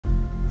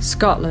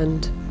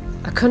Scotland,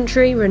 a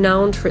country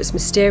renowned for its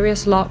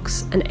mysterious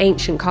lochs and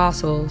ancient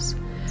castles.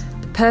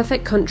 The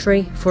perfect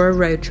country for a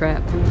road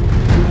trip.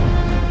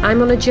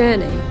 I'm on a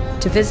journey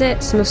to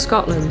visit some of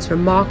Scotland's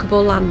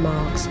remarkable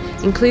landmarks,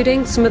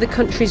 including some of the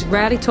country's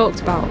rarely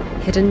talked about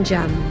hidden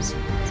gems.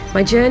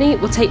 My journey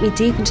will take me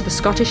deep into the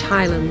Scottish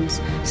Highlands,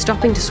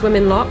 stopping to swim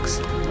in lochs,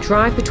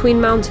 drive between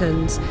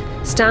mountains,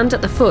 stand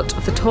at the foot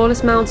of the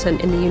tallest mountain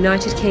in the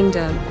United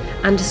Kingdom,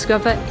 and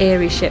discover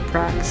eerie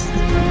shipwrecks.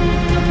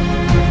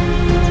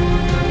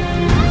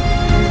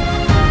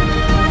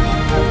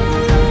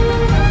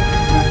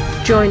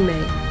 Join me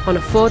on a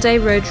 4-day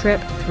road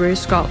trip through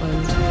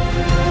Scotland.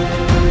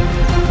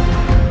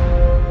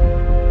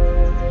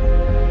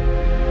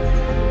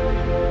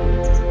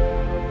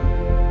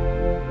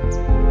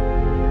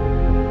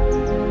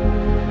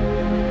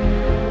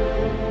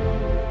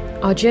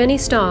 Our journey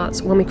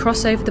starts when we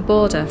cross over the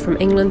border from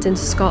England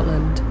into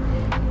Scotland.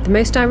 The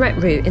most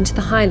direct route into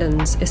the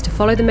Highlands is to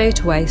follow the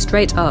motorway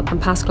straight up and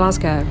past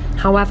Glasgow.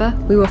 However,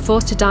 we were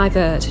forced to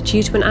divert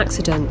due to an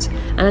accident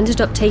and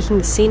ended up taking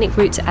the scenic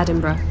route to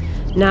Edinburgh.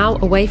 Now,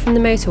 away from the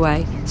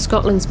motorway,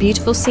 Scotland's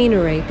beautiful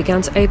scenery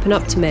began to open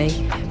up to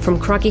me, from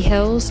craggy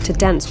hills to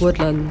dense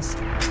woodlands.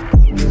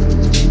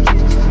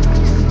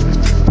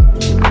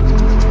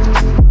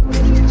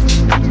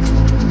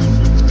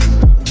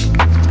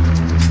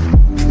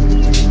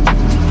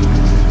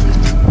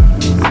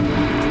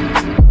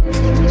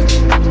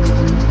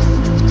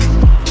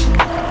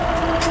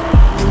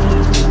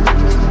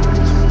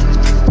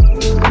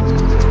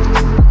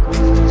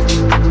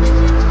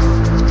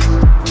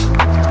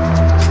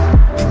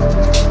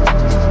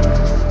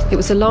 It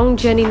was a long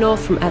journey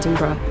north from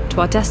Edinburgh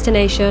to our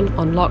destination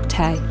on Loch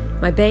Tay.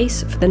 My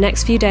base for the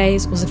next few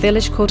days was a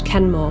village called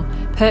Kenmore,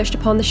 perched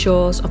upon the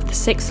shores of the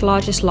 6th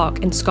largest loch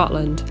in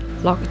Scotland,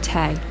 Loch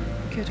Tay.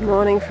 Good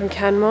morning from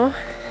Kenmore.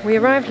 We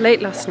arrived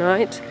late last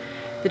night.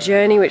 The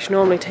journey, which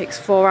normally takes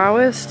 4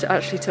 hours,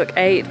 actually took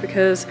 8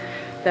 because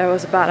there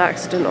was a bad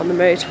accident on the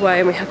motorway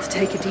and we had to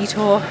take a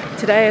detour.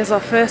 Today is our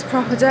first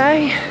proper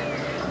day,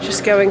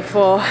 just going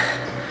for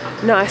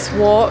a nice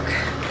walk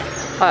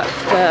up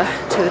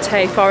to the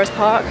Tay Forest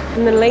Park,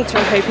 and then later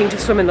I'm hoping to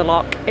swim in the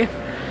loch if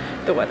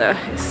the weather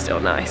is still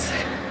nice.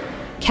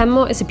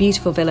 Kenmore is a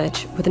beautiful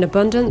village with an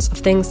abundance of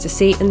things to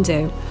see and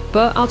do,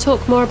 but I'll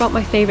talk more about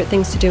my favourite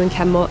things to do in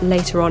Kenmore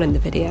later on in the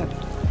video.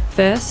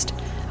 First,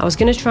 I was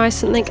going to try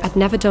something I'd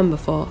never done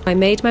before. I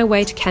made my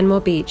way to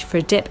Kenmore Beach for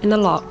a dip in the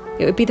loch.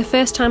 It would be the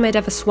first time I'd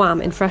ever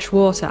swam in fresh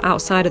water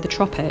outside of the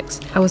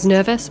tropics. I was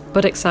nervous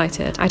but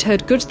excited. I'd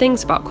heard good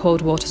things about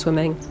cold water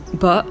swimming,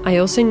 but I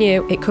also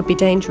knew it could be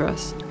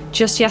dangerous.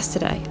 Just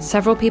yesterday,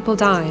 several people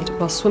died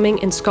while swimming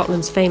in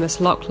Scotland's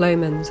famous Loch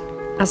Lomond.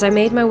 As I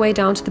made my way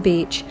down to the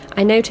beach,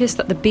 I noticed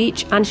that the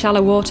beach and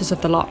shallow waters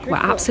of the loch were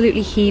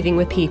absolutely heaving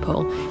with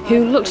people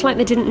who looked like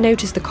they didn't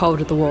notice the cold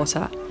of the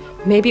water.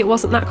 Maybe it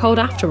wasn't that cold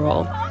after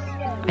all.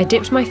 I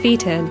dipped my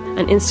feet in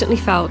and instantly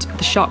felt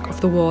the shock of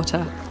the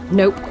water.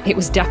 Nope, it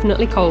was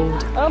definitely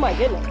cold. Oh my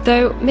goodness.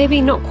 Though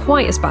maybe not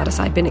quite as bad as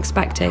I'd been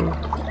expecting.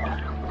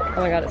 Oh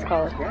my god, it's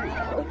cold.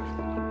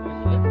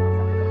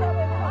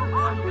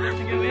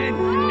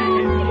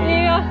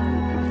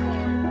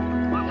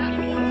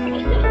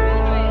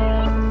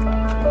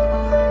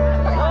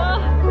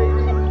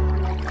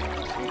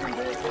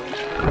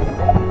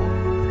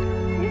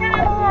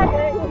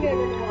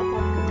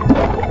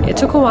 It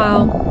took a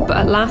while, but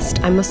at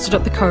last I mustered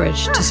up the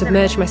courage to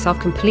submerge myself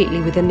completely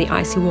within the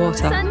icy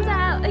water. Sun's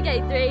out.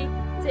 Okay, 3,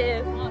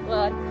 2,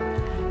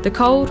 1. The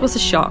cold was a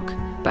shock,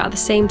 but at the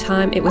same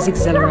time it was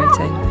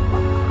exhilarating.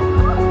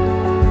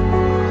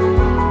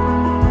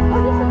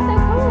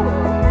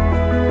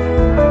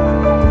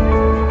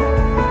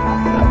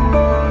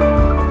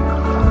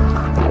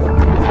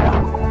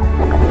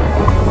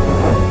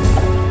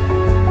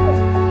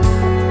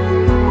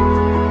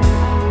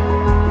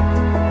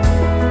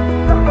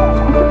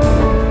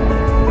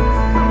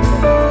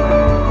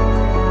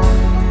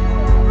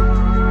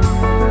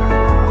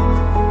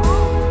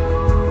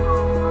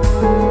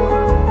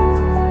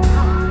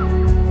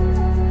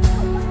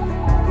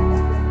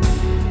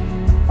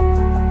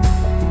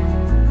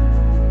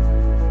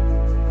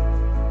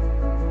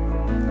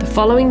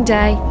 The following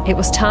day, it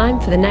was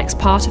time for the next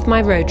part of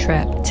my road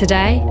trip.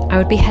 Today, I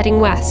would be heading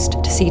west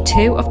to see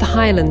 2 of the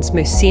Highlands'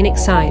 most scenic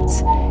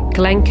sites,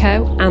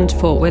 Glencoe and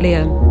Fort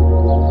William.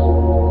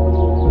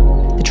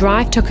 The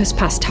drive took us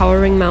past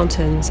towering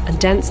mountains and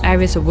dense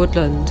areas of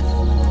woodland.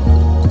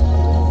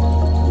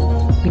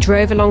 We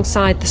drove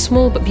alongside the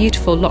small but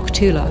beautiful Loch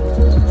Tay,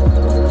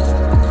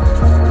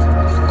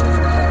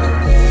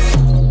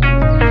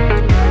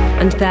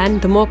 and then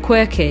the more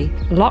quirky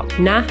Loch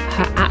na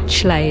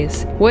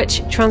Atchlays,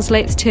 which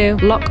translates to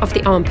Loch of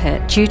the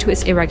Armpit due to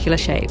its irregular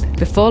shape.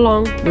 Before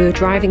long, we were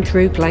driving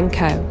through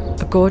Glencoe.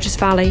 a gorgeous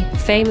valley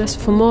famous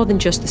for more than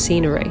just the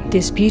scenery.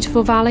 This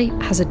beautiful valley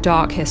has a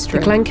dark history.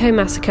 The Glencoe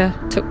massacre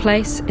took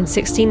place in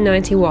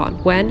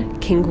 1691 when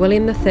King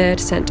William III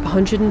sent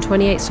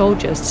 128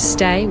 soldiers to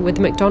stay with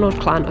the MacDonald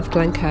clan of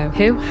Glencoe,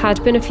 who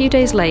had been a few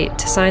days late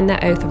to sign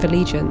their oath of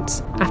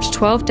allegiance. After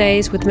 12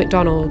 days with the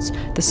MacDonalds,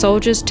 the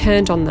soldiers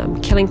turned on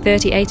them, killing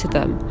 38 of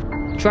them.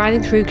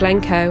 Driving through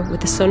Glencoe with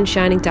the sun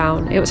shining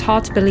down, it was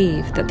hard to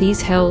believe that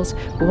these hills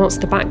were once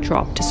the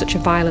backdrop to such a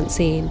violent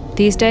scene.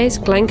 These days,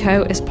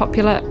 Glencoe is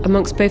popular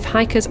amongst both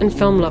hikers and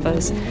film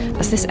lovers,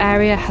 as this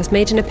area has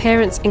made an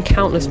appearance in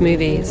countless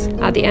movies.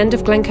 At the end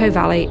of Glencoe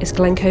Valley is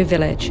Glencoe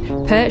Village,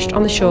 perched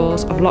on the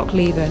shores of Loch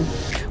Leven.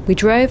 We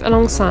drove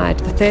alongside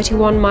the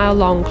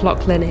 31-mile-long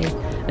Loch Linney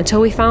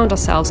until we found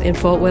ourselves in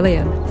Fort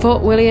William.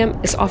 Fort William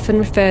is often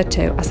referred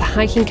to as the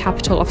hiking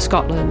capital of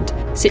Scotland,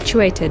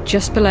 situated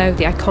just below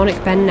the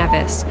iconic Ben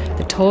Nevis,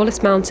 the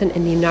tallest mountain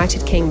in the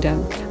United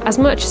Kingdom. As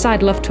much as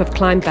I'd love to have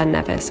climbed Ben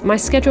Nevis, my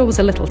schedule was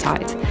a little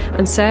tight,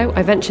 and so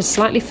I ventured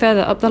slightly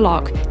further up the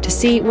loch to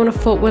see one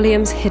of Fort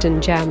William's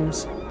hidden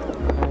gems.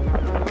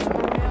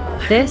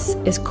 This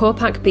is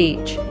Corpach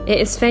Beach. It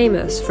is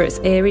famous for its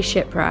eerie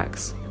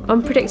shipwrecks.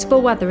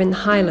 Unpredictable weather in the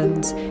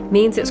Highlands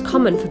means it's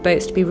common for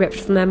boats to be ripped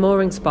from their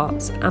mooring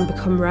spots and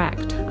become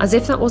wrecked. As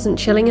if that wasn't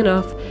chilling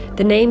enough,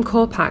 the name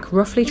Corpach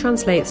roughly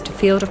translates to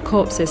field of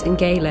corpses in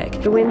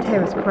Gaelic. The wind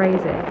here is crazy,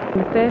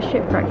 and the first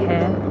shipwreck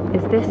here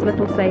is this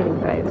little sailing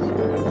boat.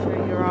 I'll show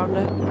you around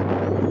it.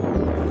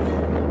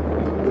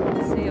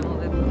 See all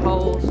the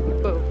poles.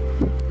 Oh,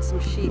 there's some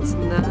sheets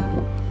in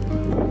there.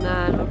 And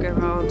then I'll go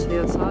around to the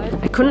other side.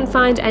 I couldn't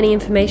find any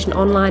information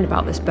online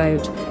about this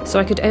boat, so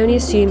I could only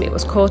assume it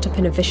was caught up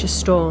in a vicious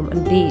storm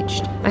and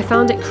beached. I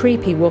found it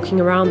creepy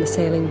walking around the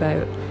sailing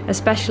boat,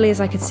 especially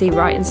as I could see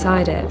right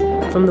inside it,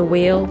 from the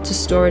wheel to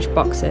storage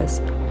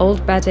boxes,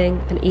 old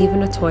bedding and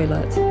even a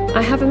toilet.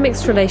 I have a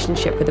mixed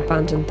relationship with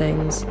abandoned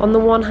things. On the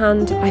one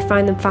hand, I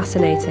find them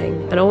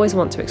fascinating and always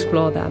want to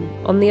explore them.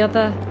 On the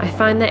other, I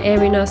find their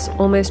eeriness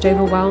almost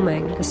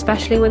overwhelming,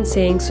 especially when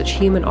seeing such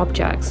human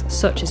objects,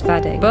 such as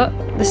bedding. But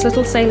this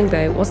little sailing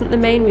boat wasn't the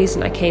main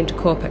reason I came to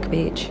Corpach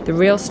Beach. The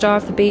real star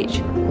of the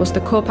beach was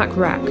the Corpach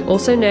Wreck,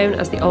 also known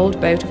as the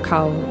Old Boat of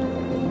Caol.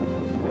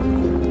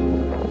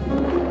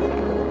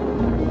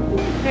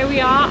 Here we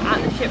are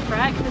at the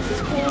shipwreck. This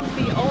is called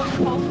the Old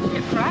Corpach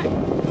Shipwreck.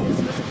 This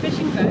was a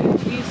fishing boat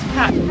used to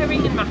catch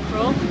herring and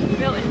mackerel,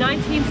 built in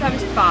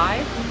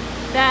 1975.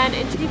 Then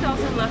in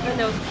 2011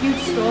 there was a huge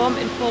storm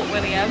in Fort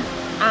William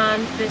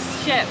and this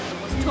ship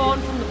was torn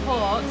from the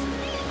port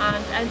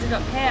and ended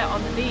up here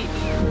on the beach.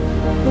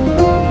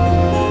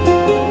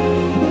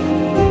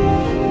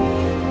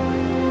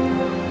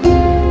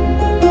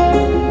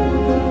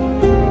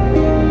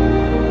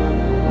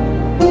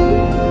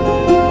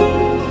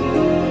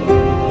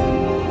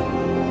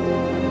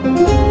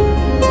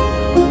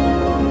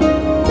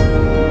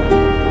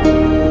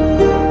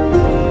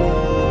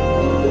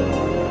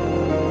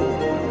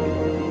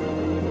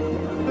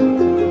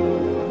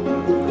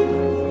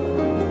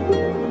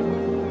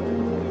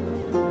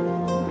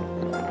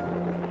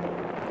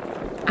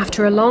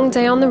 After a long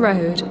day on the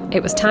road,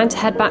 it was time to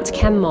head back to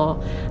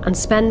Kenmore and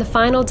spend the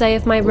final day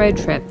of my road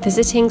trip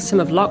visiting some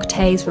of Loch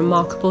Tay's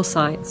remarkable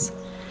sights.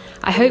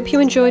 I hope you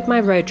enjoyed my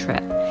road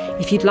trip.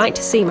 If you'd like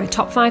to see my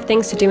top 5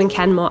 things to do in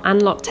Kenmore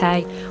and Loch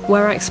Tay,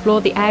 where I explore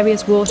the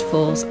area's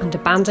waterfalls and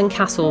abandoned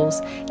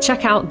castles,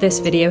 check out this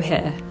video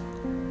here.